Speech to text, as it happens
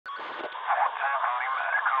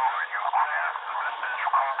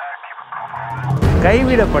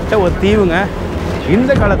கைவிடப்பட்ட ஒரு தீவுங்க.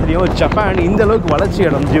 இந்த காலத்துலேயும் ஜப்பான் இந்த அளவுக்கு வளர்ச்சி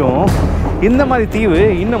அடைஞ்சும் இந்த மாதிரி தீவு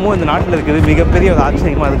இன்னமும் இந்த நாட்டில் இருக்குது. மிகப்பெரிய ஒரு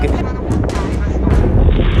ஆச்சரியமாக இருக்குது.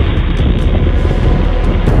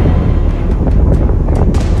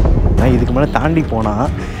 நான் இதுக்கு மேலே தாண்டி போனால்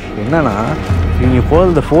என்னன்னா நீங்கள்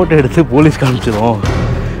போகிறத ஃபோட்டோ எடுத்து போலீஸ் காமிச்சிடும்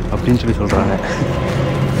அப்படின்னு சொல்லி சொல்கிறாங்க.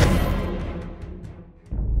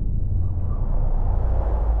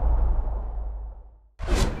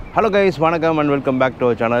 ஹலோ கைஸ், வணக்கம் and welcome back to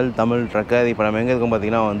our channel Tamil trucker. இப்போ நம்ம எங்கே இருக்கோம்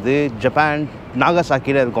பார்த்தீங்கன்னா வந்து ஜப்பான்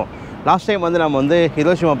நாகசாக்கியில் இருக்கோம். லாஸ்ட் டைம் வந்து நம்ம வந்து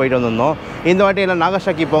ஹிரோஷிமா போயிட்டு வந்திருந்தோம். இந்த வாட்டி எல்லாம்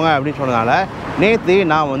நாகசாக்கி போங்க அப்படின்னு சொன்னதால நேற்று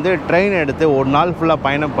நான் வந்து ட்ரெயின் எடுத்து ஒரு நாள் ஃபுல்லாக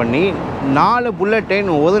பயணம் பண்ணி 4 புல்லட்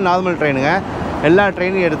ட்ரெயின், ஒரு நார்மல் ட்ரெயினுங்க, எல்லா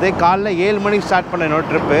ட்ரெயினையும் எடுத்து காலைல 7 மணிக்கு ஸ்டார்ட் பண்ண என்னோட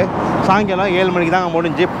ட்ரிப்பு சாயங்காலம் 7 மணிக்கு தாங்க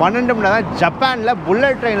முடிஞ்சு 12 மணி நேரம் ஜப்பானில்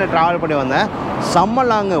புல்லட் ட்ரெயினில் ட்ராவல் பண்ணி வந்தேன். செம்ம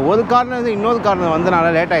லாங்கு. ஒரு காரணம் இன்னொரு காரணம் வந்தனால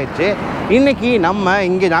லேட் ஆகிடுச்சு. இன்றைக்கி நம்ம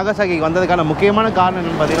இங்கே நாகசாக்கிக்கு வந்ததுக்கான முக்கியமான காரணம்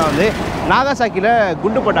என்னென்னு பார்த்தீங்கன்னா வந்து நாகசாக்கியில்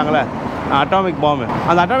குண்டு போட்டாங்களே அட்டாமிக் பாம்பு.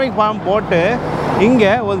 அந்த அட்டாமிக் பாம்பு போட்டு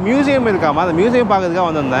இங்கே ஒரு மியூசியம் இருக்காமல் அந்த மியூசியம் பார்க்கறதுக்காக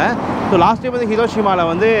வந்திருந்தேன். ஸோ லாஸ்ட் டைம் வந்து ஹிரோஷிமாவில்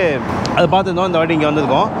வந்து அதை பார்த்துருந்தோம். இந்த வாட்டி இங்கே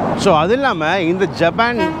வந்திருக்கோம். ஸோ அது இல்லாமல் இந்த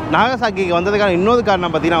ஜப்பான் நாகசாக்கிக்கு வந்ததுக்கான இன்னொரு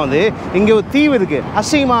காரணம் பார்த்தீங்கன்னா வந்து இங்கே ஒரு தீவு இருக்குது,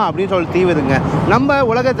 ஹஷிமா அப்படின்னு சொல்லி தீவு இருக்குங்க. நம்ம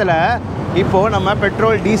உலகத்தில் இப்போது நம்ம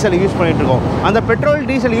பெட்ரோல் டீசல் யூஸ் பண்ணிகிட்ருக்கோம். அந்த பெட்ரோல்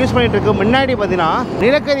டீசல் யூஸ் பண்ணிகிட்டு முன்னாடி பார்த்தீங்கன்னா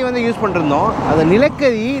நிலக்கரி வந்து யூஸ் பண்ணிருந்தோம். அந்த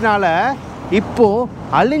நிலக்கரினால் இப்போது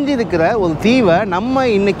அழிஞ்சிருக்கிற ஒரு தீவை நம்ம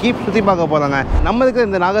இன்றைக்கி சுற்றி பார்க்க போகிறாங்க. நம்ம இருக்கிற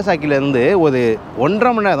இந்த நாகசாக்கிலேருந்து ஒரு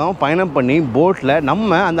 1.5 மணி நேரம் பயணம் பண்ணி போட்டில்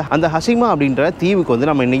நம்ம அந்த ஹஷிமா அப்படின்ற தீவுக்கு வந்து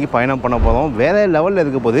நம்ம இன்றைக்கி பயணம் பண்ண போகிறோம். வேறு லெவலில்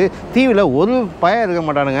இருக்க போது. தீவில் ஒரு பயம் இருக்க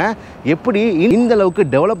மாட்டானுங்க. எப்படி இந்த அளவுக்கு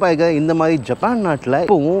டெவலப் ஆகிற இந்த மாதிரி ஜப்பான் நாட்டில்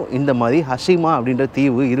இப்போவும் இந்த மாதிரி ஹஷிமா அப்படின்ற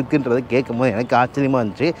தீவு இருக்குன்றதை கேட்கும் போது எனக்கு ஆச்சரியமாக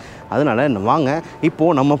இருந்துச்சு. அதனால் வாங்க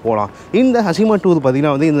இப்போது நம்ம போகலாம். இந்த ஹஷிமா டூர்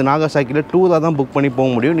பார்த்திங்கன்னா வந்து இந்த நாகசாக்கியில் டூராக தான் புக் பண்ணி போக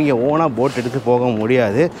முடியும். நீங்கள் ஓனாக போட் எடுத்து போக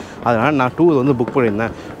முடியாது. அதனால் நான் டூர் வந்து புக்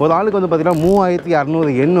பண்ணியிருந்தேன். ஒரு ஆளுக்கு வந்து பார்த்திங்கன்னா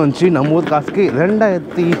 3600 எண் வந்துச்சு. நம்ம ஊர் காசுக்கு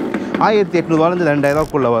 1800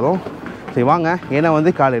 2000 வரும். சரி வாங்க. ஏன்னா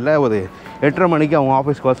வந்து காலையில் ஒரு 8:30 மணிக்கு அவங்க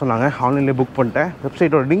ஆஃபீஸ்க்கு வர சொன்னாங்க. ஆன்லைன்லேயே புக் பண்ணிட்டேன்.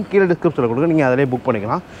 வெப்சைட்டோட லிங்க் கீழே டிஸ்கிரிப்ஷனில் கொடுங்க, நீங்கள் அதிலே புக்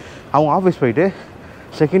பண்ணிக்கலாம். அவங்க ஆஃபீஸ் போயிட்டு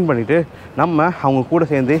செக்இன் பண்ணிவிட்டு நம்ம அவங்க கூட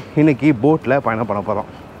சேர்ந்து இன்றைக்கி போட்டில் பயணம் பண்ண போகிறோம்.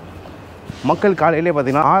 மக்கள் காலையிலே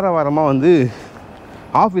பார்த்திங்கன்னா ஆரவாரமாக வந்து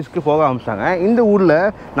ஆஃபீஸ்க்கு போக ஆரம்பிச்சிட்டாங்க. இந்த ஊரில்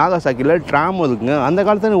நாகசாக்கியில் ட்ராம் இருக்குங்க. அந்த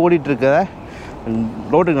காலத்தில் ஓடிட்டுருக்க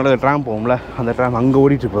ரோட்டுக்கு நடக்கிற ட்ராம் போகும்ல, அந்த ட்ராம் அங்கே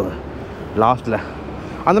ஓடிட்டுருப்பாங்க லாஸ்ட்டில்.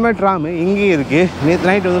 அந்த மாதிரி ட்ராமு இங்கேயும் இருக்குது. நேற்று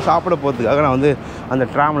நைட்டு வந்து சாப்பிட போகிறதுக்காக நான் வந்து அந்த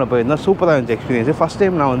ட்ராமில் போயிருந்தேன். சூப்பராக இருந்துச்சு எக்ஸ்பீரியன்ஸு. ஃபஸ்ட்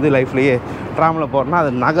டைம் நான் வந்து லைஃப்லேயே ட்ராமில் போகிறேன்னா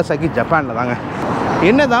அது நாகசாக்கி ஜப்பானில் தாங்க.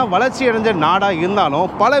 என்ன தான் வளர்ச்சி அடைஞ்ச நாடாக இருந்தாலும்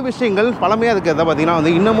பல விஷயங்கள் பழமையாக இருக்கிறத பார்த்திங்கன்னா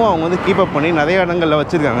வந்து இன்னமும் அவங்க வந்து கீப்பப் பண்ணி நிறைய இடங்களில்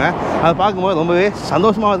வச்சுருக்காங்க. அதை பார்க்கும்போது ரொம்பவே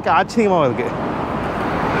சந்தோஷமாக இருக்குது, ஆச்சரியமாக இருக்குது.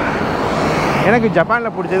 எனக்கு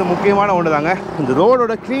ஜப்பானில் பிடிச்சது முக்கியமான ஒன்று தாங்க இந்த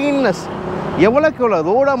ரோடோட க்ளீன்னஸ். எவ்வளோக்கு எவ்வளோ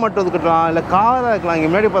ரோடாக மட்டும் இருக்கட்டும், இல்லை காராக இருக்கலாம், இங்கே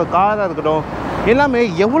முன்னாடி இப்போ காராக இருக்கட்டும், எல்லாமே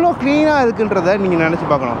எவ்வளோ க்ளீனாக இருக்குன்றதை நீங்கள் நினச்சி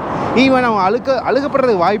பார்க்கணும். ஈவன் அவங்க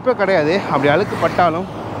அழுகப்படுறதுக்கு வாய்ப்பே கிடையாது. அப்படி அழுக்கப்பட்டாலும்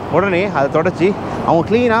உடனே அதை தொடச்சி அவங்க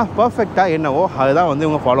க்ளீனாக பர்ஃபெக்டாக என்னவோ அதுதான் வந்து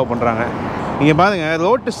இவங்க ஃபாலோ பண்ணுறாங்க. இங்கே பாருங்கள்,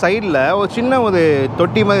 ரோட்டு சைடில் ஒரு சின்ன ஒரு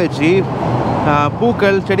தொட்டி மாதிரி வச்சு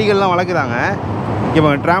பூக்கள் செடிகள்லாம் வளர்க்குறாங்க. இங்கே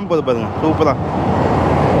பாருங்க, ட்ராம் போது பாருங்க, சூப்பராக.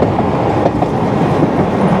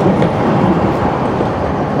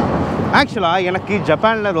 ஆக்சுவலாக எனக்கு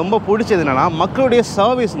ஜப்பானில் ரொம்ப பிடிச்சது என்னென்னா மக்களுடைய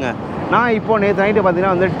சர்வீஸுங்க. நான் இப்போது நேற்று நைட்டு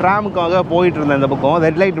பார்த்தீங்கன்னா வந்து ட்ராமுக்காக போயிட்டு இருந்தேன். இந்த பக்கம்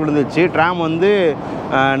ரெட் லைட் விழுந்துச்சு. ட்ராம் வந்து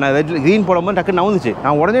நான் க்ரீன் போடும்போது டக்குன்னு நவுந்துச்சு.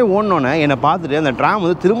 நான் உடனே ஓடனோன்னே என்னை பார்த்துட்டு அந்த ட்ராம்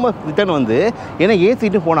வந்து திரும்ப ரிட்டர்ன் வந்து என்னை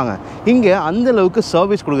ஏற்றிட்டு போனாங்க. இங்கே அந்தளவுக்கு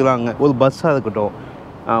சர்வீஸ் கொடுக்குறாங்க. ஒரு பஸ்ஸாக இருக்கட்டும்,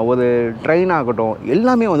 ஒரு ட்ரெயினாக இருக்கட்டும்,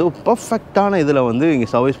 எல்லாமே வந்து பர்ஃபெக்டான இதில் வந்து இங்கே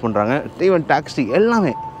சர்வீஸ் பண்ணுறாங்க. ஈவன் டாக்ஸி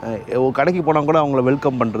எல்லாமே. கடைக்கு போனால் கூட அவங்கள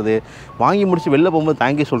வெல்கம் பண்ணுறது, வாங்கி முடிச்சு வெளில போகும்போது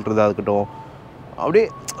தேங்க்யூ சொல்கிறதா இருக்கட்டும், அப்படியே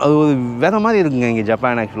அது ஒரு வேறு மாதிரி இருக்குங்க இங்கே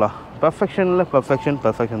ஜப்பான். ஆக்சுவலாக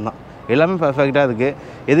பர்ஃபெக்ஷன் தான். எல்லாமே பர்ஃபெக்டாக இருக்குது.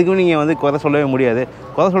 எதுக்குமே நீங்கள் வந்து குறை சொல்லவே முடியாது.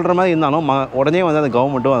 குறை சொல்கிற மாதிரி இருந்தாலும் உடனே வந்து அந்த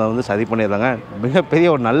கவர்மெண்ட்டும் அதை வந்து சரி பண்ணிடுறாங்க. மிகப்பெரிய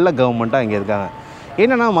ஒரு நல்ல கவர்மெண்ட்டாக இங்கே இருக்காங்க.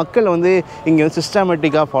 என்னென்னா மக்கள் வந்து இங்கே வந்து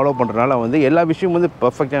சிஸ்டமேட்டிக்காக ஃபாலோ பண்ணுறதுனால வந்து எல்லா விஷயமும் வந்து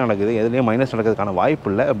பர்ஃபெக்டாக நடக்குது. எதுலேயும் மைனஸ் நடக்கிறதுக்கான வாய்ப்பு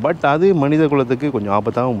இல்லை. பட் அது மனித குலத்துக்கு கொஞ்சம்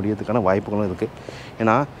ஆபத்தாக முடியறதுக்கான வாய்ப்புகளும் இருக்குது.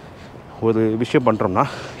 ஏன்னா ஒரு விஷயம் பண்ணுறோம்னா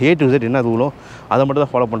A to Z என்ன ரூலோ அதை மட்டும்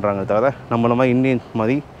தான் ஃபாலோ பண்ணுறாங்க. தவிர நம்மள மாதிரி இந்தியன்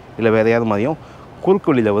மாதிரி இல்லை வேறு யாரும் மாதிரியும் குறுக்கு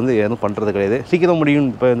வழியில் வந்து எதுவும் பண்ணுறது கிடையாது. சீக்கிரம் முடியும்.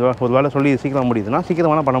 இப்போ ஒரு வேலை சொல்லி சீக்கிரம் முடியுதுன்னா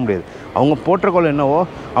சீக்கிரம் வேணால் பண்ண முடியாது. அவங்க போட்டோக்கால் என்னவோ,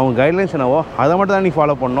 அவங்க கைட்லைன்ஸ் என்னவோ அதை மட்டும் தான் நீ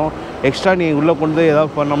ஃபாலோ பண்ணணும். எக்ஸ்ட்ரா நீ உள்ளே கொண்டு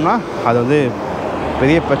ஏதாவது பண்ணோம்னா அது வந்து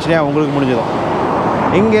பெரிய பிரச்சனையாக உங்களுக்கு முடிஞ்சிடும்.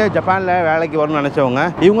 இங்கே ஜப்பானில் வேலைக்கு வரணும்னு நினச்சவங்க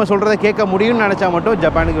இவங்க சொல்கிறத கேட்க முடியும்னு நினச்சா மட்டும்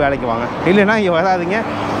ஜப்பானுக்கு வேலைக்கு வாங்க. இல்லைன்னா இங்கே வராதிங்க.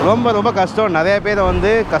 ரொம்ப ரொம்ப கஷ்டம். நிறைய பேர்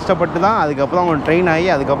வந்து கஷ்டப்பட்டு தான் அதுக்கப்புறம் அவங்க ட்ரெயின் ஆகி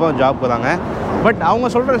அதுக்கப்புறம் ஜாப் போகிறாங்க. பட் அவங்க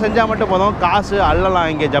சொல்கிற செஞ்சால் மட்டும் போதும், காசு அள்ளலாம்.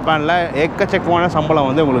 இங்கே ஜப்பானில் எக்கச்சக்கமான சம்பளம்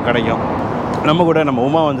வந்து உங்களுக்கு கிடைக்கும். நம்ம கூட நம்ம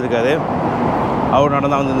உமா வந்திருக்காரு, அவர்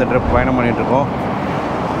நடந்தால் வந்து இந்த ட்ரிப் பயணம் பண்ணிகிட்ருக்கோம்.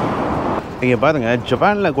 இங்கே பாருங்கள்,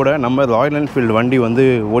 ஜப்பானில் கூட நம்ம ராயல் என்ஃபீல்டு வண்டி வந்து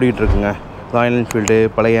ஓடிட்டுருக்குங்க. ராயல் என்ஃபீல்டு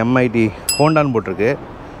பழைய எம்ஐடி ஹோண்டான்னு போட்டிருக்கு.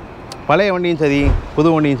 பழைய வண்டியும் சரி, புது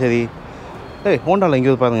வண்டியும் சரி. ஹோண்டாவில்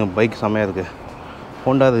எங்கேயாவது பாருங்கள், பைக் செம்மையாக இருக்குது.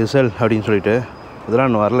 ஹோண்டா ரிசல் அப்படின்னு சொல்லிட்டு, இதெல்லாம்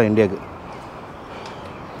இன்னும் வரல இந்தியாவுக்கு.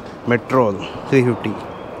 மெட்ரோ 350.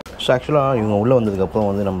 ஸோ ஆக்சுவலாக இவங்க உள்ளே வந்ததுக்கப்புறம்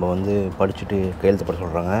வந்து நம்ம வந்து படிச்சுட்டு கையெழுத்து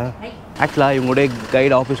சொல்கிறாங்க. ஆக்சுவலாக இவங்களுடைய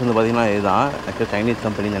கைடு ஆஃபீஸ் வந்து பார்த்திங்கன்னா இதுதான். ஆக்சுவலாக சைனீஸ்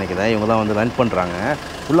கம்பெனின்னு நினைக்கிறேன். இவங்க தான் வந்து ரன் பண்ணுறாங்க.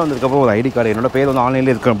 உள்ளே வந்ததுக்கப்புறம் ஒரு ஐடி கார்டு, என்னோடய பேர் வந்து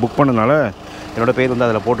ஆன்லைனில் இருக்க புக் பண்ணதுனால என்னோடய பேர் வந்து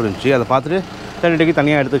அதில் போட்டுருந்துச்சு. அதை பார்த்துட்டு தனிக்கு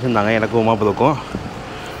தனியாக எடுத்து வச்சுருந்தாங்க எனக்கும் உமாபதுக்கும்.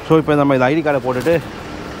 ஸோ இப்போ நம்ம இந்த ஐடி கார்டை போட்டுட்டு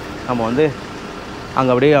நம்ம வந்து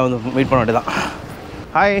அங்கே அப்படியே வந்து மீட் பண்ண வேண்டியதான்.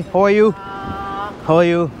 Hi, how are you? How are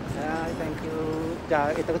you? じゃ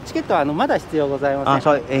あ、チケットはまだ必要ございません。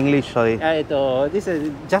sorry, English, sorry. This is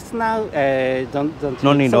just now. Don't.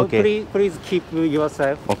 No need. So Okay. Please keep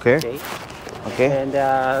yourself. Okay. Okay. And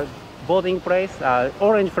boarding place.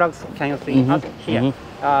 Orange flags. Can you see us here?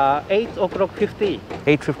 8:50.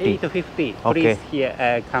 8:50. 8:50. Okay. Please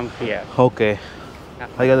here. Come here. Okay.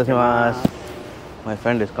 Arigatou gozaimasu. My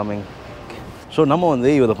friend is coming. So நம்ம வந்து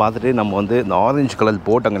இதை பார்த்துட்டு நம்ம வந்து இந்த orange colour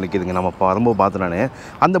boat அங்கே நிற்கிதுங்க. நம்ம வரும்போது பார்த்து நான்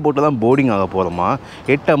அந்த போட்டை தான் போர்டிங் ஆக போகிறோமா.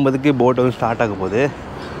 8:50 போட்டு வந்து ஸ்டார்ட் ஆக போகுது.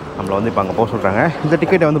 நம்மளை வந்து இப்போ அங்கே போக சொல்கிறாங்க. இந்த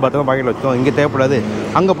டிக்கெட்டை வந்து பார்த்தோம் பாக்கெட்டில் வச்சோம். இங்கே தேவைப்படாது,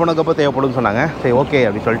 அங்கே போனதுக்கப்புறம் தேவைப்படும்னு சொன்னாங்க. சரி ஓகே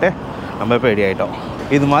அப்படின்னு சொல்லிட்டு நம்ம இப்போ ரெடி ஆகிட்டோம்.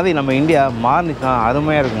 இது மாதிரி நம்ம இந்தியா மாறினா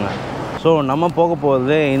அருமையாக இருக்குங்க. ஸோ நம்ம போக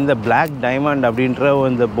போகிறது இந்த பிளாக் டைமண்ட் அப்படின்ற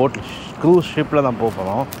இந்த போட் க்ரூஸ் ஷிப்பில் தான் போக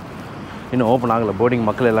போகிறோம். இன்னும் ஓப்பன் ஆகலை. போர்டிங்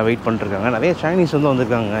மக்கள் எல்லாம் வெயிட் பண்ணிட்டுருக்காங்க. நிறைய சைனீஸ் வந்து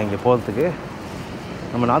வந்திருக்காங்க இங்கே போகிறதுக்கு.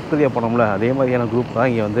 நம்ம நார்த் கொரியா போனோம்ல, அதே மாதிரியான குரூப் தான்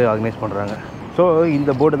இங்கே வந்து ஆர்கனைஸ் பண்ணுறாங்க. ஸோ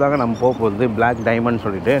இந்த போட்டு தாங்க நம்ம போக போகிறது, பிளாக் டைமண்ட்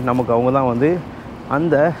சொல்லிட்டு. நமக்கு அவங்க தான் வந்து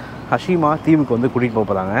அந்த ஹஷிமா தீவுக்கு வந்து கூட்டிகிட்டு போக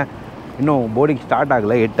போகிறாங்க. இன்னும் போர்டிங் ஸ்டார்ட்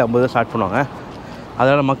ஆகலை, 8:50 ஸ்டார்ட் பண்ணுவாங்க.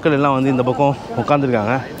 அதனால் மக்கள் எல்லாம் வந்து இந்த பக்கம்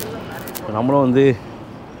உட்காந்துருக்காங்க. நம்மளும் வந்து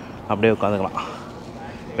அப்படியே உட்காந்துக்கலாம்,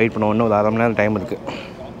 வெயிட் பண்ணுவோம். இன்னும் ஒரு 1/2 மணி நேரம் டைம் இருக்குது.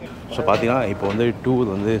 ஸோ பார்த்திங்கன்னா இப்போ வந்து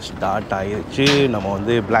டூர் வந்து ஸ்டார்ட் ஆகிடுச்சு. நம்ம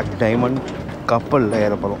வந்து பிளாக் டைமண்ட் கப்பலில்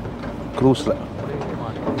ஏற போகிறோம், க்ரூஸில்.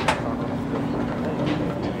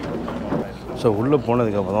 ஸோ உள்ளே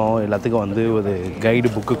போனதுக்கப்புறம் எல்லாத்துக்கும் வந்து ஒரு கைடு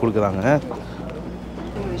புக்கு கொடுக்குறாங்க.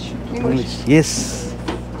 இங்கிலீஷ். எஸ்,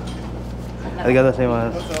 அதுக்காக தான்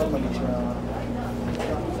செய்வேன்.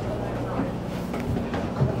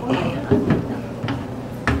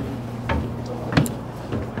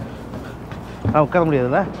 உட்கார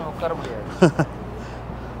முடியாதுல்ல? உட்கார முடியாது.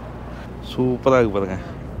 சூப்பராக இருக்குது பாருங்க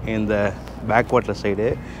இந்த பேக் வாட்டர் சைடு.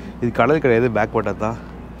 இது கடல் கிடையாது, பேக் வாட்டர் தான்.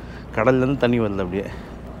 கடல்லேருந்து தண்ணி வருது அப்படியே.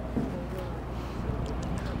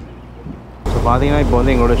 ஸோ பார்த்தீங்கன்னா இப்போ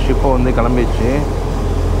வந்து எங்களோட ஷிப்பை வந்து கிளம்பிடுச்சு.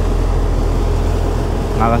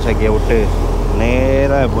 நாகாசாக்கியை விட்டு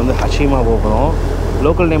நேராக இப்போ வந்து ஹஷிமா போகிறோம்.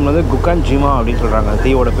 லோக்கல் நேமில் வந்து குக்கான் ஜிமா அப்படின்னு சொல்கிறாங்க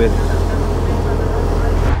தீவோட பேர்.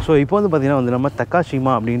 ஸோ இப்போ வந்து பார்த்திங்கன்னா வந்து நம்ம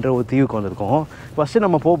தக்காஷிமா அப்படின்ற ஒரு தீவுக்கு வந்திருக்கோம். ஃபஸ்ட்டு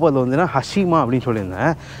நம்ம போகிறது வந்துன்னா ஹஷிமா அப்படின்னு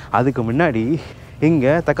சொல்லியிருந்தேன். அதுக்கு முன்னாடி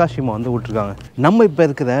இங்கே தக்காஷிமா வந்து விட்ருக்காங்க. நம்ம இப்போ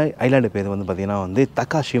இருக்கிற ஐலாண்டு பேர் வந்து பார்த்திங்கன்னா வந்து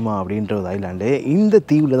தக்காஷிமா அப்படின்ற ஒரு ஐலாண்டு. இந்த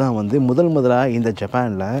தீவில் தான் வந்து முதலாக இந்த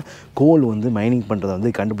ஜப்பானில் கோல் வந்து மைனிங் பண்ணுறதை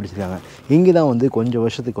வந்து கண்டுபிடிச்சிருக்காங்க. இங்கே தான் வந்து கொஞ்சம்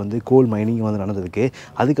வருஷத்துக்கு வந்து கோல் மைனிங் வந்து நடந்திருக்கு.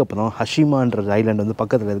 அதுக்கப்புறம் ஹஷிமான்ற ஐலாண்டு வந்து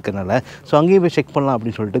பக்கத்தில் இருக்கிறனால ஸோ அங்கேயே போய் செக் பண்ணலாம்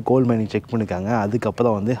அப்படின்னு சொல்லிட்டு கோல் மைனிங் செக் பண்ணியிருக்காங்க.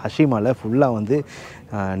 அதுக்கப்புறம் வந்து ஹஷிமாவில் ஃபுல்லாக வந்து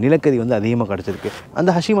நிலக்கரி வந்து அதிகமாக கிடச்சிருக்கு. அந்த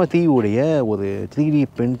ஹஷிமா தீவுடைய ஒரு 3D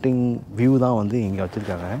பிரிண்டிங் வியூ தான் வந்து இங்கே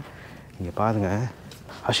வச்சுருக்காங்க. இங்கே பாருங்கள்,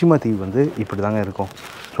 ஹஷிமா தீவு வந்து இப்படி தாங்க இருக்கும்.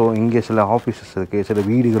 ஸோ இங்கே சில ஆஃபீஸஸ் இருக்குது, சில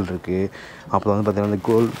வீடுகள் இருக்குது. அப்புறம் வந்து பார்த்திங்கன்னா வந்து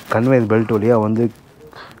கோல் கன்வேயர் பெல்ட் வழியாக வந்து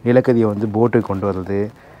நிலக்கரியை வந்து போட்டுக்கு கொண்டு வர்றது.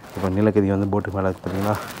 இப்போ நிலக்கரி வந்து போட்டு மேலே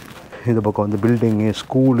பார்த்திங்கன்னா இந்த பக்கம் வந்து பில்டிங்கு,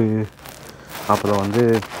 ஸ்கூலு, அப்புறம் வந்து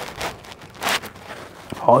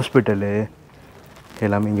ஹாஸ்பிட்டலு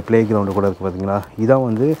எல்லாமே இங்கே ப்ளே கிரவுண்டு கூட இருக்குது பார்த்திங்களா. இதான்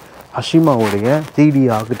வந்து ஹஷிமாவுடைய 3D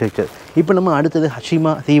ஆர்கிடெக்சர். இப்போ நம்ம அடுத்தது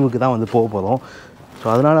ஹஷிமா தீவுக்கு தான் வந்து போக போகிறோம். ஸோ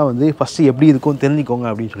அதனால் வந்து ஃபஸ்ட்டு எப்படி இருக்கும் தெரிஞ்சுக்கோங்க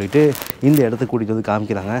அப்படின்னு சொல்லிட்டு இந்த இடத்துக்கு கூட்டிகிட்டு வந்து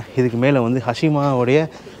காமிக்கிறாங்க. இதுக்கு மேலே வந்து ஹஷிமாவுடைய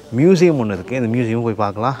மியூசியம் ஒன்று இருக்குது. இந்த மியூசியம் போய்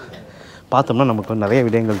பார்க்கலாம். பார்த்தோம்னா நமக்கு வந்து நிறைய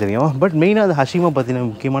விடயங்கள் தெரியும். பட் மெயினாக அது ஹஷிமா பற்றின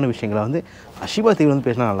முக்கியமான விஷயங்களை வந்து ஹஷிமா தீவில் வந்து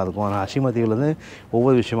பேசினா நல்லாயிருக்கும். ஆனால் ஹஷிமா தீவில் வந்து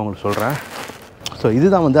ஒவ்வொரு விஷயமும் உங்களுக்கு சொல்கிறேன். ஸோ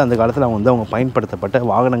இதுதான் வந்து அந்த காலத்தில் வந்து அவங்க பயன்படுத்தப்பட்ட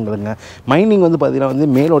வாகனங்களுங்க. மைனிங் வந்து பார்த்திங்கன்னா வந்து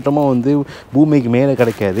மேலோட்டமாக வந்து பூமிக்கு மேலே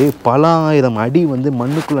கிடைக்காது. பல ஆயிரம் அடி வந்து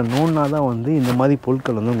மண்ணுக்குள்ளே நோண்டினா தான் வந்து இந்த மாதிரி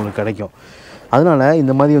பொருட்கள் வந்து உங்களுக்கு கிடைக்கும். அதனால்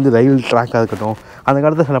இந்த மாதிரி வந்து ரயில் ட்ராக்காக இருக்கட்டும், அந்த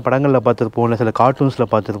காலத்தில் சில படங்களில் பார்த்துருப்போம், இல்லை சில கார்ட்டூன்ஸில்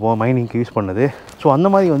பார்த்துருப்போம் மைனிங்க்கு யூஸ் பண்ணது. ஸோ அந்த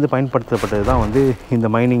மாதிரி வந்து பயன்படுத்தப்பட்டது தான் வந்து இந்த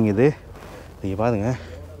மைனிங். இது நீங்கள் பாருங்கள்,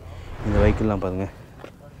 இந்த வெஹிக்கிள்லாம் பாருங்கள்.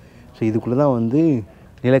 ஸோ இதுக்குள்ளே தான் வந்து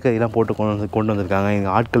நிலக்கரியெல்லாம் போட்டு கொண்டு வந்திருக்காங்க.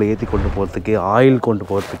 இங்கே ஆட்களை ஏற்றி கொண்டு போகிறதுக்கு, ஆயில் கொண்டு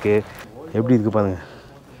போகிறதுக்கு. எப்படி இருக்குது பாருங்கள்.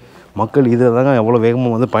 மக்கள் இதில் தாங்க எவ்வளோ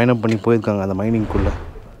வேகமாக வந்து பயணம் பண்ணி போயிருக்காங்க அந்த மைனிங்குள்ளே.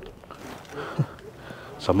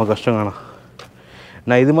 செம்ம கஷ்டம் வேணாம்.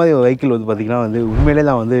 நான் இது மாதிரி ஒரு வெஹிக்கிள் வந்து பார்த்திங்கன்னா வந்து உண்மையிலே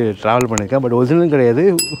நான் வந்து ட்ராவல் பண்ணியிருக்கேன். பட் ஒரிஜினல் கிடையாது.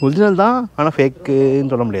 ஒரிஜினல் தான், ஆனால்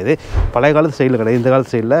ஃபேக்குன்னு சொல்ல முடியாது. பழைய காலத்து சைடில் கிடையாது. இந்த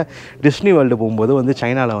காலத்து சைடில் டிஸ்னி வேர்ல்டு போகும்போது வந்து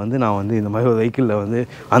சைனாவில் வந்து நான் வந்து இந்த மாதிரி ஒரு வெஹிக்கிளில் வந்து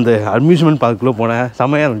அந்த அம்யூஸ்மெண்ட் பார்க்குள்ளே போனேன்.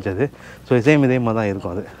 செம்மையாக இருந்துச்சு. ஸோ இதே மாதிரி தான்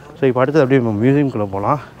இருக்கும் அது. ஸோ இப்போ அடுத்தது அப்படியே நம்ம மியூசியம்குள்ளே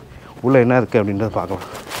போகலாம். உள்ளே என்ன இருக்குது அப்படின்றத பார்க்கலாம்.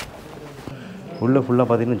 உள்ளே ஃபுல்லாக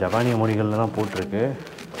பார்த்திங்கன்னா ஜப்பானிய மொழிகளில் தான் போட்டிருக்கு.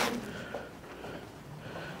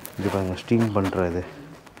 இது பாருங்கள், ஸ்டீம் பண்ணுறது.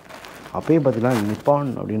 அப்போயே பார்த்திங்கன்னா நிப்பான்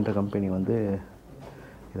அப்படின்ற கம்பெனி வந்து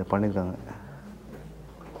இதை பண்ணியிருக்காங்க.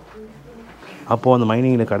 அப்போது அந்த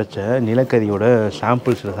மைனிங்கில் கிடச்ச நிலக்கரியோட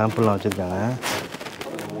சாம்பிள்லாம் வச்சுருக்காங்க.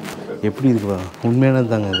 எப்படி இருக்கு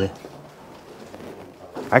உண்மையானது தாங்க அது.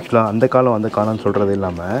 ஆக்சுவலாக அந்த காலம்னு சொல்கிறது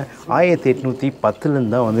இல்லாமல் 1810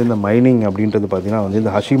 தான் வந்து இந்த மைனிங் அப்படின்றது பார்த்திங்கன்னா வந்து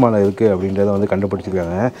இந்த ஹஷிமாவில் இருக்குது அப்படின்றத வந்து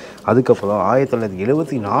கண்டுபிடிச்சிருக்காங்க. அதுக்கப்புறம்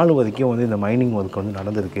 1974 வரைக்கும் வந்து இந்த மைனிங் ஒர்க் வந்து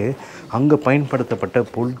நடந்திருக்கு. அங்கே பயன்படுத்தப்பட்ட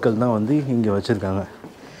பொருட்கள் தான் வந்து இங்கே வச்சுருக்காங்க.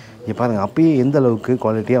 இங்கே பாருங்கள், அப்பயே எந்த அளவுக்கு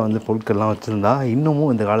குவாலிட்டியாக வந்து பொருட்கள்லாம் வச்சுருந்தா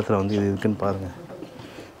இன்னமும் இந்த காலத்தில் வந்து இது இருக்குதுன்னு பாருங்கள்.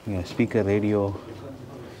 இங்கே ஸ்பீக்கர், ரேடியோ,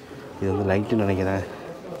 இது வந்து லைட்டுன்னு நினைக்கிறேன்.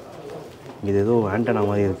 இது ஏதோ ஆண்டனா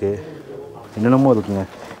மாதிரி இருக்குது. என்னென்னமோ இருக்குங்க.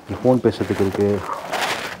 இங்கே ஃபோன் பேசுகிறதுக்கு இருக்குது.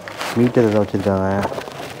 மீட்டர் எதாவது வச்சுருக்காங்க.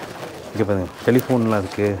 இங்கே பாருங்கள், டெலிஃபோன்லாம்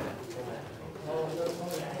இருக்குது.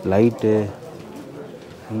 லைட்டு,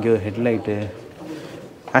 இங்கே ஹெட்லைட்டு.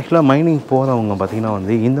 ஆக்சுவலாக மைனிங் போகிறவங்க பார்த்திங்கன்னா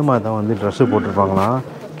வந்து இந்த மாதிரி தான் வந்து ட்ரெஸ்ஸு போட்டிருப்பாங்களாம்.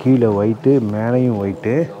 கீழே ஒயிட்டு, மேலேயும்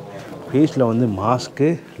ஒயிட்டு. ஃபேஸில் வந்து மாஸ்க்கு,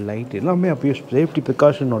 லைட்டு எல்லாமே அப்போயே சேஃப்டி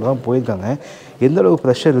ப்ரிகாஷனோடு தான் போயிருக்காங்க. எந்தளவு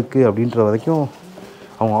ப்ரெஷர் இருக்குது அப்படின்ற வரைக்கும்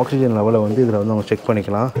அவங்க ஆக்சிஜன் லெவலை வந்து இதில் வந்து அவங்க செக்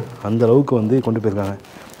பண்ணிக்கலாம். அந்தளவுக்கு வந்து கொண்டு போயிருக்காங்க.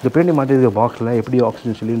 இந்த பின்னாடி மாட்டிருக்க பாக்ஸில் எப்படி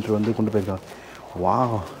ஆக்சிஜன் சிலிண்டர் வந்து கொண்டு போயிருக்காங்க. வா,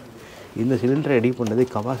 இந்த சிலிண்டரை ரெடி பண்ணது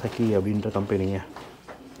கவாசாக்கி அப்படின்ற கம்பெனிங்க.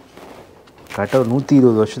 கரெக்டாக ஒரு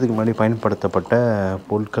 120 வருஷத்துக்கு முன்னாடி பயன்படுத்தப்பட்ட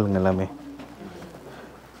பொருட்களுங்க எல்லாமே.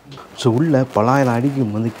 ஸோ உள்ளே பலாயிரம் அடிக்கு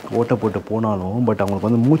வந்து ஓட்ட போட்டு போனாலும் பட் அவங்களுக்கு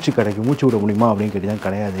வந்து மூச்சு விட முடியுமா அப்படின்னு கேட்டால்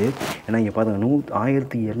கிடையாது. ஏன்னா இங்கே பாருங்க,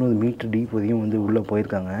 1200 மீட்டர் டீப் வரையும் வந்து உள்ளே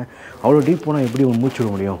போயிருக்காங்க. அவ்வளோ டீப் போனால் எப்படி மூச்சு விட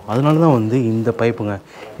முடியும்? அதனால தான் வந்து இந்த பைப்புங்க.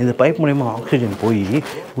 இந்த பைப் மூலிமா ஆக்சிஜன் போய்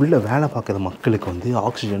உள்ளே வேலை பார்க்குற மக்களுக்கு வந்து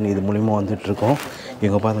ஆக்சிஜன் இது மூலிமா வந்துட்டுருக்கோம்.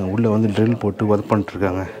 இங்கே பாருங்கள், உள்ளே வந்து ட்ரில் போட்டு ஒர்க்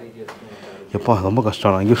பண்ணிட்டுருக்காங்க. எப்பா ரொம்ப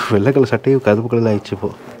கஷ்டம். இங்கே வெள்ளை கலர் சட்டையும் கருப்பு கலரில் ஆயிடுச்சு.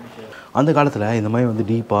 இப்போது அந்த காலத்தில் இந்த மாதிரி வந்து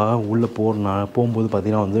டீப்பாக உள்ளே போகும்போது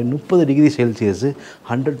பார்த்திங்கன்னா வந்து 30 டிகிரி செல்சியஸ்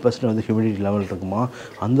 100% வந்து ஹியூமிடிட்டி லெவல் இருக்குமா.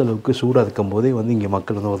 அந்தளவுக்கு சூடாக இருக்கும்போதே வந்து இங்கே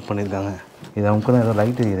மக்கள் வந்து ஒர்க் பண்ணியிருக்காங்க. இது அவங்க தான் ஏதோ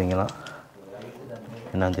லைட் தெரியுதுங்களா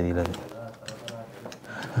என்னன்னு தெரியல. அது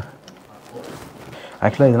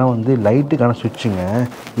ஆக்சுவலாக இதெல்லாம் வந்து லைட்டுக்கான சுவிட்சுங்க.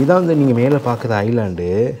 இதான் வந்து நீங்கள் மேலே பார்க்குற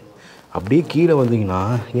ஐலாண்டு. அப்படியே கீழே வந்தீங்கன்னா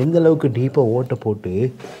எந்த அளவுக்கு டீப்பாக ஓட்டை போட்டு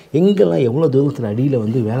எங்கெல்லாம் எவ்வளோ தூரத்தில் அடியில்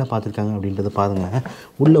வந்து வேலை பார்த்துருக்காங்க அப்படின்றத பாருங்கள்.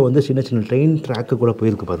 உள்ளே வந்து சின்ன சின்ன ட்ரெயின் ட்ராக்கு கூட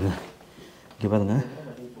போயிருக்கு பாருங்கள். இங்கே பாருங்கள்,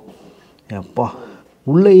 அப்பா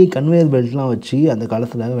உள்ளேயே கன்வேயர் பெல்ட்லாம் வச்சு அந்த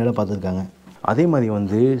காலத்தில் வேலை பார்த்துருக்காங்க. அதே மாதிரி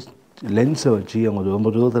வந்து லென்ஸை வச்சு அவங்க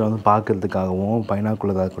ரொம்ப தூரத்தில் வந்து பார்க்குறதுக்காகவும்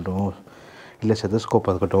பைனாக்குலராக இருக்கட்டும், இல்லை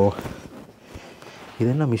செதஸ்கோப்பாக இருக்கட்டும்.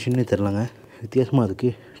 இது என்ன மிஷின்னே தெரிலங்க, வித்தியாசமாக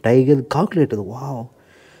இருக்குது. Tiger calculator. வா,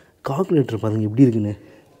 கால்குலேட்டர் பாருங்கள் எப்படி இருக்குன்னு.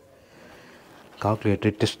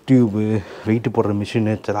 கால்குலேட்டர், டெஸ்ட் டியூபு, வெயிட்டு போடுற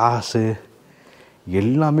மிஷினு, திராஸு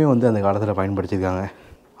எல்லாமே வந்து அந்த காலத்தில் பயன்படுத்தியிருக்காங்க.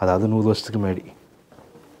 அதாவது 100 வருஷத்துக்கு முன்னாடி.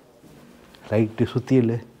 லைட்டு,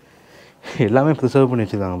 சுத்தியல் எல்லாமே ப்ரிசர்வ் பண்ணி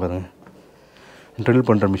வச்சுருக்காங்க பாருங்கள். ட்ரில்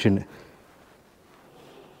பண்ணுற மிஷினு.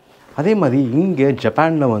 அதே மாதிரி இங்கே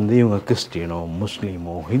ஜப்பானில் வந்து இவங்க கிறிஸ்டியனோ,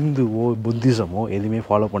 முஸ்லீமோ, ஹிந்துவோ, புத்திசமோ எதுவுமே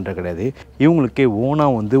ஃபாலோ பண்ணுறது கிடையாது. இவங்களுக்கே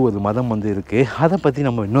ஓனாக வந்து ஒரு மதம் வந்து இருக்குது. அதை பற்றி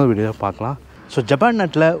நம்ம இன்னொரு வீடியோவில் பார்க்கலாம். ஸோ ஜப்பான்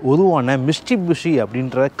நாட்டில் உருவான மிட்சுபிஷி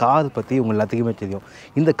அப்படின்ற கார் பற்றி உங்கள் எல்லாத்துக்குமே தெரியும்.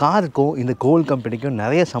 இந்த காருக்கும் இந்த கோல் கம்பெனிக்கும்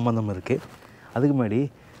நிறைய சம்மந்தம் இருக்குது. அதுக்கு முன்னாடி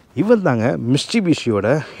இவர் தாங்க மிட்சுபிஷியோட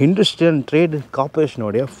இண்டஸ்ட்ரியல் அண்ட் ட்ரேட்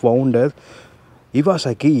கார்பரேஷனோடைய ஃபவுண்டர்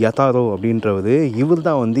இவாசாக்கி யதாரோ அப்படின்றவர். இவர்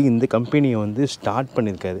தான் வந்து இந்த கம்பெனியை வந்து ஸ்டார்ட்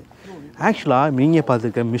பண்ணியிருக்காரு. ஆக்சுவலாக நீங்கள்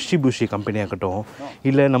பார்த்துருக்க மிட்சுபிஷி கம்பெனியாக இருக்கட்டும்,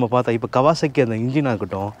 இல்லை நம்ம பார்த்தா இப்போ கவாசாக்கி அந்த இன்ஜினாக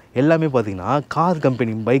இருக்கட்டும், எல்லாமே பார்த்திங்கன்னா கார்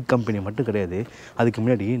கம்பெனி, பைக் கம்பெனி மட்டும் கிடையாது. அதுக்கு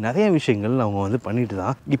முன்னாடி நிறைய விஷயங்கள் அவங்க வந்து பண்ணிட்டு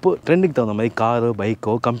தான் இப்போது ட்ரெண்டுக்கு தகுந்த மாதிரி காரோ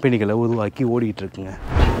பைக்கோ கம்பெனிகளை உருவாக்கி ஓடிக்கிட்டு இருக்குங்க.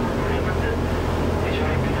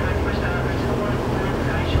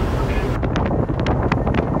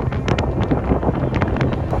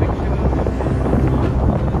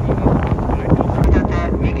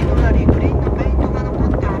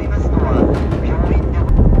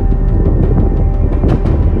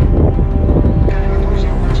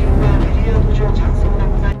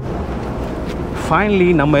 ஃபைனலி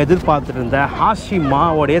நம்ம எதிர்பார்த்துட்டு இருந்த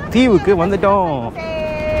ஹாஷிமாவோடைய தீவுக்கு வந்துட்டோம்.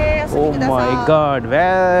 ஓ மை காட்,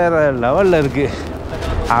 வேறு லெவலில் இருக்குது.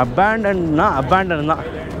 அபேண்டன் தான்,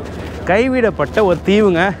 கைவிடப்பட்ட ஒரு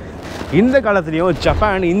தீவுங்க. இந்த காலத்துலேயும்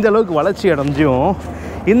ஜப்பான் இந்த அளவுக்கு வளர்ச்சி அடைஞ்சும்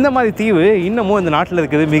இந்த மாதிரி தீவு இன்னமும் இந்த நாட்டில்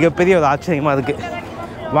இருக்குது. மிகப்பெரிய ஒரு ஆச்சரியமாக இருக்குது.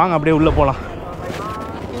 வாங்க அப்படியே உள்ளே போகலாம்.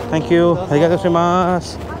 தேங்க்யூ.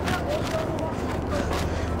 ஹரிகாஷிமாஸ்.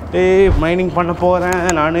 மைனிங் பண்ண போகிறேன்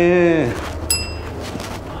நான்.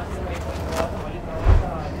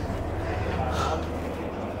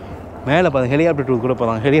 மேலே பாருங்க, ஹெலிகாப்டர் டூர் கூட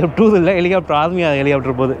போகிறாங்க. ஹெலிகாப்டர் டூர் இல்லை, ஹெலிகாப்டர் ஆர்மியாக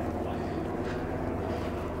ஹெலிகாப்டர் போகுது.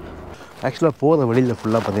 ஆக்சுவலாக போகிற வழியில்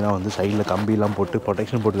ஃபுல்லாக பார்த்தீங்கன்னா வந்து சைடில் கம்பிலாம் போட்டு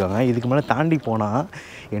ப்ரொடெக்ஷன் போட்டுருக்காங்க. இதுக்கு மேலே தாண்டி போனால்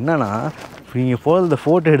என்னென்னா, நீங்கள் போகிறத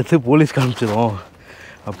ஃபோட்டோ எடுத்து போலீஸ் காமிச்சிடும்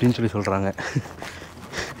அப்படின்னு சொல்கிறாங்க.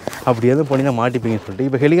 அப்படி எதுவும் போனீங்கன்னா மாட்டிப்பீங்கன்னு சொல்லிட்டு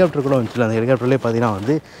இப்போ ஹெலிகாப்டர் கூட வந்துச்சுல, அந்த ஹெலிகாப்டர்லேயே பார்த்தீங்கன்னா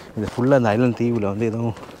வந்து இந்த ஃபுல்லாக அந்த ஐலண்ட் தீவில் வந்து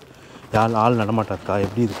எதுவும் ஆள் நடமாட்டாக்கா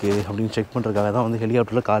எப்படி இருக்குது அப்படின்னு செக் பண்ணுறதுக்காக தான் வந்து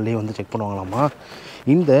ஹெலிகாப்டரில் காலையிலே வந்து செக் பண்ணுவாங்களாமா.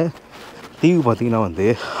 இந்த தீவு பார்த்திங்கன்னா வந்து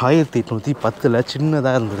 1810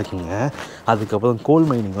 சின்னதாக இருந்திருக்குங்க. அதுக்கப்புறம் கோல்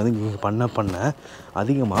மைனிங் வந்து இங்கே பண்ண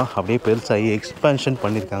அதிகமாக அப்படியே பெருசாகி எக்ஸ்பேன்ஷன்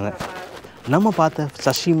பண்ணியிருக்காங்க. நம்ம பார்த்த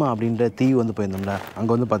ஹஷிமா அப்படின்ற தீவு வந்து போயிருந்தோம்ல,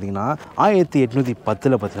 அங்கே வந்து பார்த்திங்கன்னா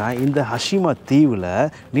 1810 பார்த்தீங்கன்னா இந்த ஹஷிமா தீவில்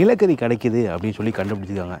நிலக்கரி கிடைக்கிது அப்படின்னு சொல்லி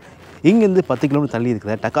கண்டுபிடிச்சிருக்காங்க. இங்கேருந்து 10 கிலோமீட்டர் தள்ளி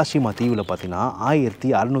இருக்கிற டகாஷிமா தீவில் பார்த்தீங்கன்னா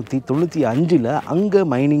 1695 அங்கே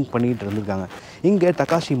மைனிங் பண்ணிகிட்டு இருந்திருக்காங்க. இங்கே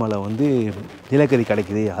டகாஷிமாவில் வந்து நிலக்கரி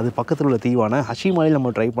கிடைக்கிது, அது பக்கத்தில் உள்ள தீவான ஹஷிமாவில்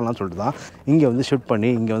நம்ம ட்ரை பண்ணலாம்னு சொல்லிட்டு தான் இங்கே வந்து ஷூட்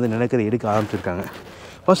பண்ணி இங்கே வந்து நிலக்கரி எடுக்க ஆரம்பிச்சிருக்காங்க.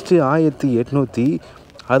 ஃபஸ்ட்டு 1869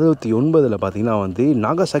 பார்த்திங்கன்னா வந்து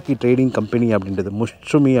நாகாசாக்கி ட்ரேடிங் கம்பெனி அப்படின்றது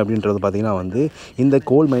முஷ்சுமி அப்படின்றது பார்த்திங்கன்னா வந்து இந்த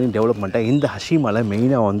கோல் மைனிங் டெவலப்மெண்ட்டை இந்த ஹஷிமாவில்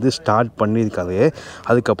மெயினாக வந்து ஸ்டார்ட் பண்ணியிருக்காது.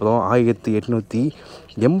 அதுக்கப்புறம்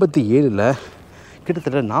 1887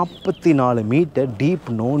 கிட்டத்தட்ட 44 மீட்டர் டீப்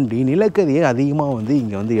நோண்டி நிலக்கரியை அதிகமாக வந்து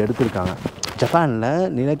இங்கே வந்து எடுத்திருக்காங்க. ஜப்பானில்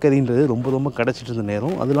நிலக்கரின்றது ரொம்ப கிடச்சிட்டு இருந்த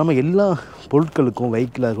நேரம். அது இல்லாமல் எல்லா பொருட்களுக்கும்,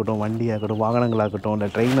 வெஹிக்கிளாக இருக்கட்டும், வண்டியாக இருக்கட்டும், வாகனங்களாகட்டும், இல்லை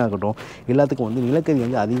ட்ரெயினாகட்டும், எல்லாத்துக்கும் வந்து நிலக்கரி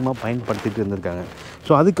வந்து அதிகமாக பயன்படுத்திட்டு இருந்திருக்காங்க.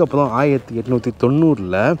 ஸோ அதுக்கப்புறம்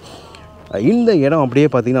 1890 இந்த இடம் அப்படியே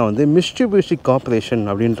பார்த்திங்கன்னா வந்து மிட்சுபிஷி கார்ப்பரேஷன்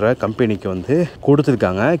அப்படின்ற கம்பெனிக்கு வந்து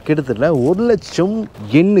கொடுத்துருக்காங்க. கிட்டத்தட்ட 1,00,000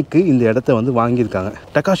 யென்னுக்கு இந்த இடத்த வந்து வாங்கியிருக்காங்க.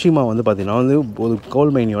 டகாஷிமா வந்து பார்த்திங்கன்னா வந்து ஒரு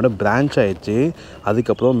கோல் மைனியோட பிரான்ச் ஆகிடுச்சு.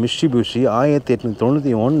 அதுக்கப்புறம் மிட்சுபிஷி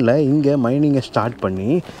 1891 இங்கே மைனிங்கை ஸ்டார்ட் பண்ணி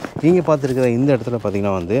இங்கே பார்த்துருக்கிற இந்த இடத்துல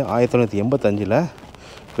பார்த்திங்கன்னா வந்து 1985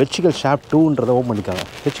 வெர்டிகல் ஷாஃப்ட் 2ன்றதை ஓப்பன் பண்ணியிருக்காங்க.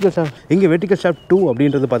 வெர்டிகல் ஷாஃப்ட் 2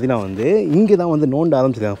 அப்படின்றது பார்த்திங்கன்னா வந்து இங்கே தான் வந்து நோண்ட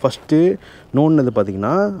ஆரம்பிச்சிருக்காங்க. ஃபஸ்ட்டு நோண்டது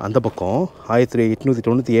பார்த்திங்கன்னா அந்த பக்கம்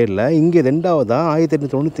 1897, இங்கே ரெண்டாவதாக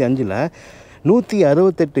 1895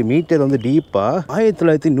 168 மீட்டர் வந்து டீப்பாக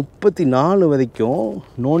 1934 வரைக்கும்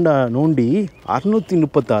நோண்டி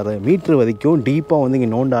 636 மீட்டர் வரைக்கும் டீப்பாக வந்து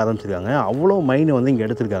இங்கே நோண்ட ஆரம்பிச்சிருக்காங்க. அவ்வளோ மைனை வந்து இங்கே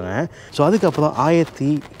எடுத்திருக்காங்க. ஸோ அதுக்கப்புறம்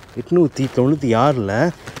 1896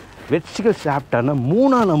 வெர்டிகல் ஷாஃப்டான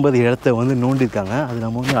 3ஆம் நம்பர் இடத்த வந்து நோண்டியிருக்காங்க. அது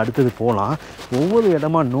நம்ம வந்து அடுத்தது போகலாம். ஒவ்வொரு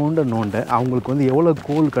இடமா நோண்ட அவங்களுக்கு வந்து எவ்வளோ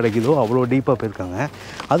கோல் கிடைக்குதோ அவ்வளோ டீப்பாக போயிருக்காங்க.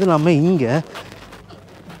 அது இல்லாமல் இங்கே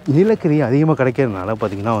நிலக்கரி அதிகமாக கிடைக்கிறதுனால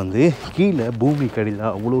பார்த்திங்கன்னா வந்து கீழே பூமி கடியில்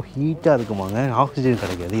அவ்வளோ ஹீட்டாக இருக்குமாங்க. ஆக்சிஜன்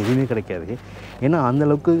கிடைக்காது, எதுவுமே கிடைக்காது. ஏன்னா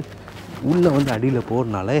அந்தளவுக்கு உள்ளே வந்து அடியில்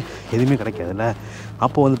போகிறதுனால எதுவுமே கிடைக்காதுல்ல.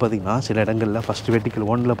 அப்போது வந்து பார்த்திங்கன்னா சில இடங்களில் ஃபஸ்ட்டு வெர்டிகல்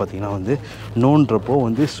 1 பார்த்திங்கன்னா வந்து நோண்டுறப்போ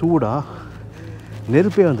வந்து சூடாக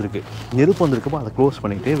நெருப்பே வந்திருக்கப்போ அதை க்ளோஸ்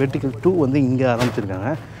பண்ணிவிட்டு வெர்டிகல் 2 வந்து இங்கே ஆரம்பிச்சிருக்காங்க.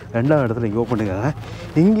 2ஆவது இடத்துல இங்கே ஓப்பன் பண்ணியிருக்காங்க.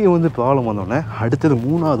 இங்கேயும் வந்து ப்ராப்ளம் வந்தோடனே அடுத்தது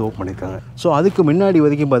 3ஆவது ஓப்பன் பண்ணியிருக்காங்க. ஸோ அதுக்கு முன்னாடி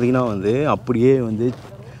வரைக்கும் பார்த்திங்கன்னா வந்து அப்படியே வந்து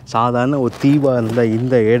சாதாரண ஒரு தீவாக இருந்த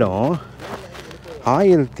இந்த இடம்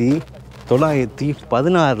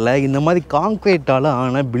 1916 இந்த மாதிரி கான்க்ரீட்டால்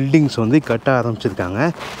ஆன பில்டிங்ஸ் வந்து கட்ட ஆரம்பிச்சிருக்காங்க.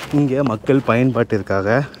 இங்கே மக்கள் பயன்பாட்டிற்காக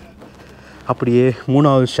அப்படியே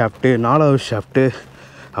 3ஆவது ஷாஃப்ட்டு, 4ஆவது ஷாஃப்ட்டு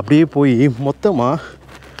அப்படியே போய் மொத்தமாக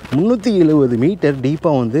 370 மீட்டர்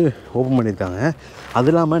டீப்பாக வந்து ஓப்பன் பண்ணியிருக்காங்க. அது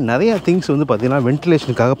இல்லாமல் நிறையா திங்ஸ் வந்து பார்த்திங்கன்னா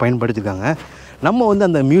வென்டிலேஷனுக்காக பயன்படுத்தியிருக்காங்க. நம்ம வந்து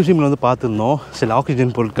அந்த மியூசியமில் வந்து பார்த்துருந்தோம் சில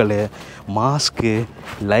ஆக்சிஜன் பொருட்கள், மாஸ்க்கு,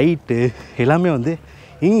 லைட்டு எல்லாமே வந்து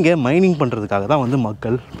இங்கே மைனிங் பண்ணுறதுக்காக தான் வந்து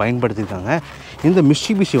மக்கள் பயன்படுத்தியிருக்காங்க. இந்த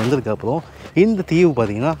மிட்சுபிஷி வந்ததுக்கப்புறம் இந்த தீவு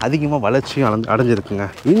பார்த்திங்கன்னா அதிகமாக வளர்ச்சி அடைஞ்சிருக்குங்க.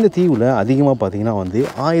 இந்த தீவில் அதிகமாக பார்த்திங்கன்னா வந்து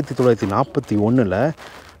 1941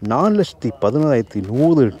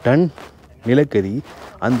 4,11,100 டன் நிலக்கரி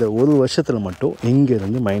அந்த ஒரு வருஷத்தில் மட்டும்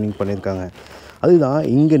இங்கேருந்து மைனிங் பண்ணியிருக்காங்க. அதுதான்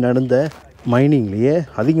இங்கே நடந்த மைனிங்லேயே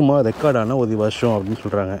அதிகமாக ரெக்கார்டான ஒரு வருஷம் அப்படின்னு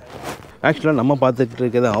சொல்கிறாங்க. ஆக்சுவலாக நம்ம பார்த்துட்டு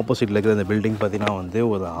இருக்கிறது ஆப்போசிட்டில் இருக்கிற இந்த பில்டிங் பார்த்திங்கன்னா வந்து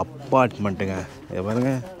ஒரு அப்பார்ட்மெண்ட்டுங்க.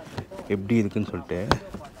 பாருங்க எப்படி இருக்குதுன்னு சொல்லிட்டு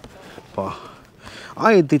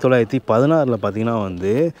 1916 பார்த்தீங்கன்னா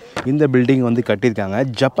வந்து இந்த பில்டிங் வந்து கட்டியிருக்காங்க.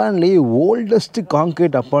 ஜப்பான்லேயே ஓல்டஸ்ட்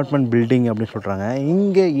கான்கிரீட் அப்பார்ட்மெண்ட் பில்டிங் அப்படின்னு சொல்கிறாங்க.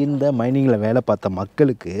 இங்கே இந்த மைனிங்கில் வேலை பார்த்த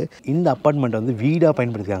மக்களுக்கு இந்த அப்பார்ட்மெண்ட் வந்து வீடாக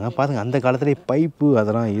பயன்படுத்திருக்காங்க. பாருங்கள், அந்த காலத்துலேயே பைப்பு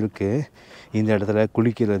அதெல்லாம் இருக்குது. இந்த இடத்துல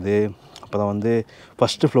குளிக்கிறது, அப்புறம் வந்து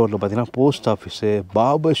ஃபஸ்ட்டு ஃப்ளோரில் பார்த்திங்கன்னா போஸ்ட் ஆஃபீஸு,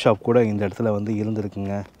 பார்பர் ஷாப் கூட இந்த இடத்துல வந்து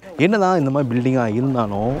இருந்திருக்குங்க. என்ன தான் இந்த மாதிரி பில்டிங்காக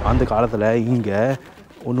இருந்தாலும் அந்த காலத்தில் இங்கே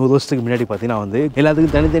 100 வருஷத்துக்கு முன்னாடி பார்த்திங்கன்னா வந்து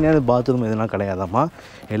எல்லாத்துக்கும் தனித்தனியான பாத்ரூம் எதுலாம் கிடையாதாம்மா.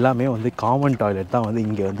 எல்லாமே வந்து காமன் டாய்லெட் தான் வந்து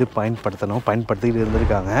இங்கே வந்து பயன்படுத்திக்கிட்டு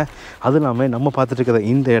இருந்திருக்காங்க. அதுவும் இல்லாமல் நம்ம பார்த்துட்டு இருக்கிற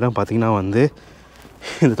இந்த இடம் பார்த்திங்கன்னா வந்து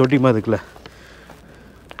இந்த தொட்டி மாதிரி இருக்குல்ல,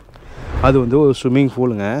 அது வந்து ஒரு ஸ்விம்மிங்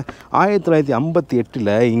பூலுங்க.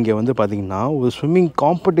 1958 இங்கே வந்து பார்த்திங்கன்னா ஒரு ஸ்விம்மிங்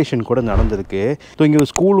காம்படிஷன் கூட நடந்திருக்கு. ஸோ இங்கே ஒரு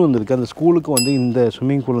ஸ்கூல் வந்துருக்கு. அந்த ஸ்கூலுக்கு வந்து இந்த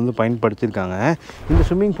ஸ்விம்மிங் பூல் வந்து பயன்படுத்தியிருக்காங்க. இந்த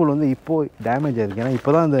ஸ்விம்மிங் பூல் வந்து இப்போது டேமேஜ் ஆகிருக்கு. ஏன்னா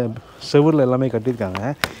இப்போ தான் அந்த செவரில் எல்லாமே கட்டியிருக்காங்க.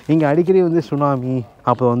 இங்கே அடிக்கடி வந்து சுனாமி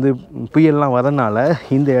அப்புறம் வந்து புயல்லாம் வரனால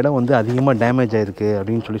இந்த இடம் வந்து அதிகமாக டேமேஜ் ஆகிருக்கு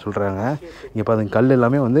அப்படின்னு சொல்கிறாங்க. இங்கே பாருங்க, கல்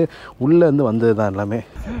எல்லாமே வந்து உள்ளேருந்து வந்தது தான் எல்லாமே.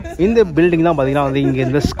 இந்த பில்டிங் தான் பார்த்திங்கன்னா வந்து இங்கே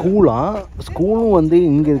இந்த ஸ்கூலும் வந்து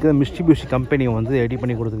இங்கே இருக்கிற மிஸ்டிபியூஷி கம்பெனியை வந்து ரெடி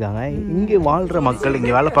பண்ணி கொடுத்துருக்காங்க. இங்கே வாழ்கிற மக்கள்,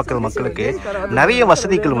 இங்கே வேலை பார்க்குற மக்களுக்கு நிறைய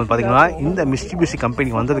வசதிகள் வந்து பார்த்திங்கன்னா இந்த மிஸ்டிபியூஷி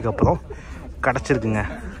கம்பெனி வந்ததுக்கப்புறம் கிடச்சிருக்குங்க.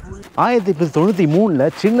 1993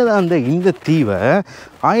 சின்னதாக இருந்த இந்த தீவை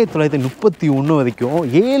 1931 வரைக்கும்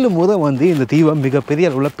 7 முறை வந்து இந்த தீவை மிகப்பெரிய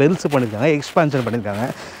அளவில் பெருசு பண்ணியிருக்காங்க, எக்ஸ்பான்ஷன் பண்ணியிருக்காங்க.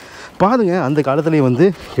 பாருங்கள், அந்த காலத்துலேயே வந்து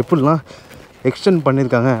எப்படிலாம் எக்ஸ்டெண்ட்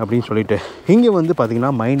பண்ணியிருக்காங்க அப்படின்னு சொல்லிட்டு. இங்கே வந்து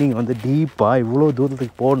பார்த்திங்கன்னா மைனிங் வந்து டீப்பாக இவ்வளோ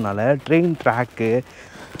தூரத்துக்கு போகிறதுனால ட்ரெயின் ட்ராக்கு,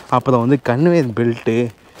 அப்புறம் வந்து கன்வேயர் பெல்ட்டு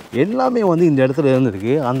எல்லாமே வந்து இந்த இடத்துல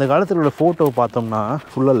இருந்திருக்கு. அந்த காலத்தில் உள்ள ஃபோட்டோ பார்த்தோம்னா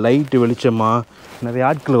ஃபுல்லாக லைட்டு வெளிச்சமாக நிறைய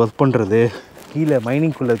ஆட்கள் ஒர்க் பண்ணுறது, கீழே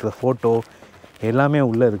மைனிங்குள்ளே இருக்கிற ஃபோட்டோ எல்லாமே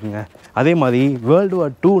உள்ளே இருக்குங்க. அதே மாதிரி வேர்ல்டு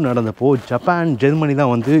வார் 2 நடந்தப்போ ஜெர்மனி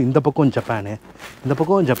தான் வந்து இந்த பக்கம் ஜப்பானு,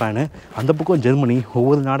 அந்த பக்கம் ஜெர்மனி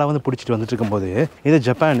ஒவ்வொரு நாடாக வந்து பிடிச்சிட்டு வந்துட்டு இருக்கும்போது இதை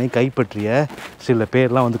ஜப்பானை கைப்பற்றிய சில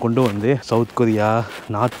பேர்லாம் வந்து கொண்டு வந்து south Korea,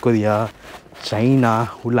 north Korea, China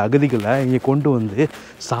உள்ள அகதிகளை இங்கே கொண்டு வந்து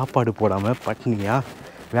சாப்பாடு போடாமல் பட்னியாக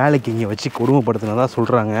வேலைக்கு இங்கே வச்சு கொடுமைப்படுத்தினதா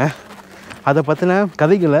சொல்கிறாங்க. அதை பற்றின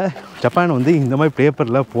கதைகளை ஜப்பான் வந்து இந்த மாதிரி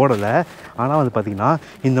பேப்பரில் போடலை. ஆனால் வந்து பார்த்திங்கன்னா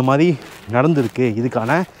இந்த மாதிரி நடந்திருக்கு.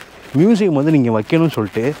 இதுக்கான மியூசியம் வந்து நீங்கள் வைக்கணும்னு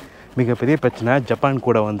சொல்லிட்டு மிகப்பெரிய பிரச்சனை. ஜப்பான்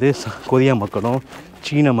கூட வந்து கொரியா மக்களும்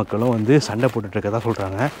சீன மக்களும் வந்து சண்டை போட்டுட்ருக்கதா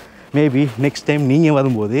சொல்கிறாங்க. மேபி நெக்ஸ்ட் டைம் நீங்கள்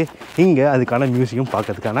வரும்போது இங்கே அதுக்கான மியூசியம்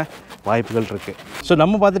பார்க்கறதுக்கான வாய்ப்புகள் இருக்குது. ஸோ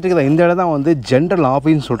நம்ம பார்த்துட்டு இருக்கிற இந்த இடம் தான் வந்து ஜென்ரல்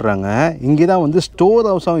ஆஃபீஸ்னு சொல்கிறாங்க. இங்கே தான் வந்து ஸ்டோர்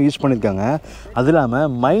ஹவுஸாகவும் யூஸ் பண்ணியிருக்காங்க. அது இல்லாமல்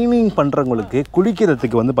மைனிங் பண்ணுறவங்களுக்கு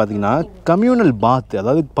குளிக்கிறதுக்கு வந்து பார்த்திங்கன்னா கம்யூனல் பாத்,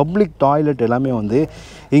 அதாவது பப்ளிக் டாய்லெட் எல்லாமே வந்து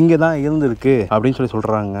இங்கே தான் இருந்திருக்கு அப்படின்னு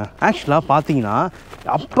சொல்கிறாங்க. ஆக்சுவலாக பார்த்தீங்கன்னா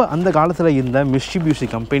அப்போ அந்த காலத்தில் இருந்த மிஸ்டிபியூஷி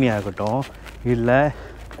கம்பெனி ஆகட்டும், இல்லை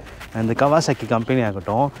அந்த கவாசாக்கி கம்பெனி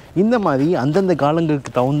ஆகட்டும், இந்த மாதிரி அந்தந்த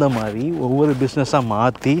காலங்களுக்கு தகுந்த மாதிரி ஒவ்வொரு பிஸ்னஸாக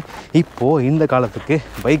மாற்றி இப்போது இந்த காலத்துக்கு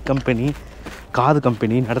பைக் கம்பெனி, கார்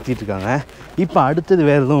கம்பெனி நடத்திட்டு இருக்காங்க. இப்போ அடுத்தது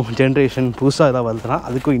வேறு எதுவும் ஜென்ரேஷன் புதுசாக எதாவது வருதுன்னா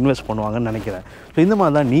அதுக்கும் இன்வெஸ்ட் பண்ணுவாங்கன்னு நினைக்கிறேன். ஸோ இந்த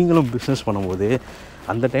மாதிரி தான் நீங்களும் பிஸ்னஸ் பண்ணும்போது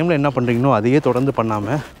அந்த டைமில் என்ன பண்ணுறீங்களோ அதையே தொடர்ந்து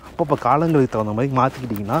பண்ணாமல் அப்பப்போ காலங்களுக்கு தகுந்த மாதிரி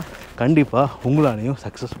மாற்றிக்கிட்டிங்கன்னா கண்டிப்பாக உங்களாலையும்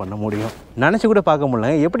சக்ஸஸ் பண்ண முடியும். நினச்சி கூட பார்க்க முடியல,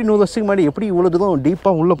 எப்படி 100 வருஷத்துக்கு முன்னாடி எப்படி இவ்வளோ தூரம்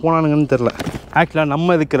டீப்பாக உள்ளே போனானுங்கன்னு தெரில. ஆக்சுவலாக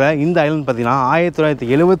நம்ம இருக்கிற இந்த ஐலண்ட் பார்த்திங்கன்னா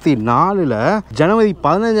 1974 ஜனவரி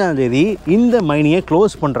 15 இந்த மைனியை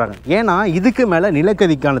க்ளோஸ் பண்ணுறாங்க. ஏன்னா இதுக்கு மேலே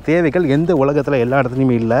நிலக்கரிக்கான தேவைகள் எந்த உலகத்தில் எல்லா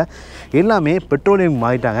இடத்துலையுமே இல்லை, எல்லாமே பெட்ரோலியம்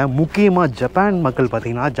மாறிட்டாங்க. முக்கியமாக ஜப்பான் மக்கள்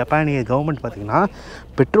பார்த்திங்கன்னா, ஜப்பானிய கவர்மெண்ட் பார்த்திங்கன்னா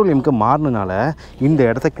பெட்ரோலியமுக்கு மாறினால இந்த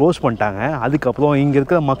இடத்த க்ளோஸ் பண்ணிட்டாங்க. அதுக்கப்புறம் இங்கே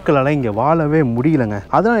இருக்கிற மக்களால் இங்கே வாழவே முடியலைங்க.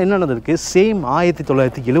 அதனால் என்ன நடந்திருக்கு, சேம்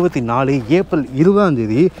 1974 ஏப்ரல்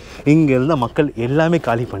 20 இங்கே இருந்த மக்கள் எல்லாமே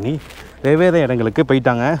காலி பண்ணி வெவ்வேறு இடங்களுக்கு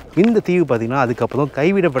போயிட்டாங்க. இந்த தீவு பார்த்திங்கன்னா அதுக்கப்புறம்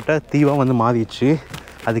கைவிடப்பட்ட தீவாக வந்து மாறிடுச்சு.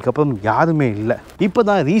 அதுக்கப்புறம் யாருமே இல்லை. இப்போ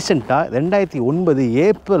தான் ரீசெண்டாக 2009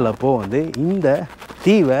 ஏப்ரல் அப்போது வந்து இந்த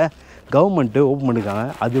தீவை கவர்மெண்ட்டு ஓப்பன் பண்ணியிருக்காங்க.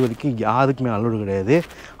 அது வரைக்கும் யாருக்குமே அலோடு கிடையாது.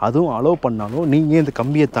 அதுவும் அலோவ் பண்ணாலும் நீங்கள் இந்த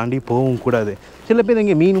கம்பியை தாண்டி போகவும் கூடாது. சில பேர்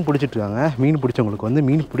இங்கே மீனும் பிடிச்சிட்ருக்காங்க. மீன் பிடிச்சவங்களுக்கு வந்து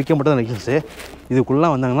மீன் பிடிக்க மட்டும் தான் லைசன்ஸு. இதுக்குள்ளே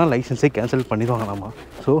வந்தாங்கன்னா லைசன்ஸே கேன்சல் பண்ணிடுவாங்களாமா.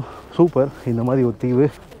 So super. இந்த மாதிரி ஒரு தீவு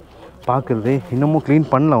பார்க்குறது இன்னமும் க்ளீன்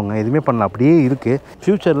பண்ணல, அவங்க எதுவுமே பண்ணல, அப்படியே இருக்குது.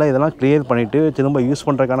 ஃப்யூச்சரில் இதெல்லாம் க்ளியர் பண்ணிவிட்டு திரும்ப யூஸ்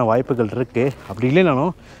பண்ணுறதுக்கான வாய்ப்புகள் இருக்குது. அப்படி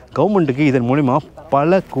இல்லைனாலும் கவர்மெண்ட்டுக்கு இதன் மூலிமா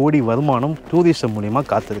பல கோடி வருமானம் டூரிசம் மூலிமா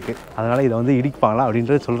காத்திருக்கு. அதனால் இதை வந்து இடிப்பாங்களா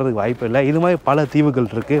அப்படின்றது சொல்கிறதுக்கு வாய்ப்பு இல்லை. இது மாதிரி பல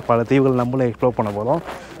தீவுகள் இருக்குது. பல தீவுகள் நம்மளும் எக்ஸ்ப்ளோர் பண்ண போகிறோம்.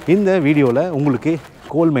 இந்த வீடியோவில் உங்களுக்கு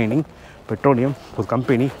கோல் மைனிங், பெட்ரோலியம் ஒரு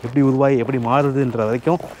கம்பெனி எப்படி உருவாகி எப்படி மாறுதுன்ற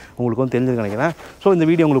வரைக்கும் உங்களுக்கு வந்து தெரிஞ்சுன்னு நினைக்கிறேன். ஸோ இந்த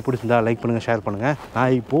வீடியோ உங்களுக்கு பிடிச்சிருந்தா லைக் பண்ணுங்கள், ஷேர் பண்ணுங்கள்.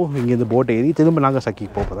 நான் இப்போது இங்கேருந்து போட்டை ஏறி திரும்ப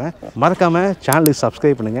நாகசாக்கிக்கு போகிறேன். மறக்காமல் சேனலுக்கு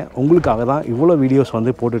சப்ஸ்கிரைப் பண்ணுங்கள். உங்களுக்காக தான் இவ்வளோ வீடியோஸ்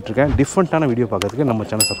வந்து போட்டுட்ருக்கேன். டிஃப்ரெண்ட்டான வீடியோ பார்க்கறதுக்கு நம்ம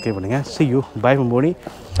சேனல் சப்ஸ்கிரைப் பண்ணுங்கள். See you, bye from Boni.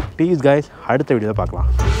 Peace guys. அடுத்த வீடியோவில்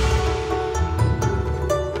பார்க்கலாம்.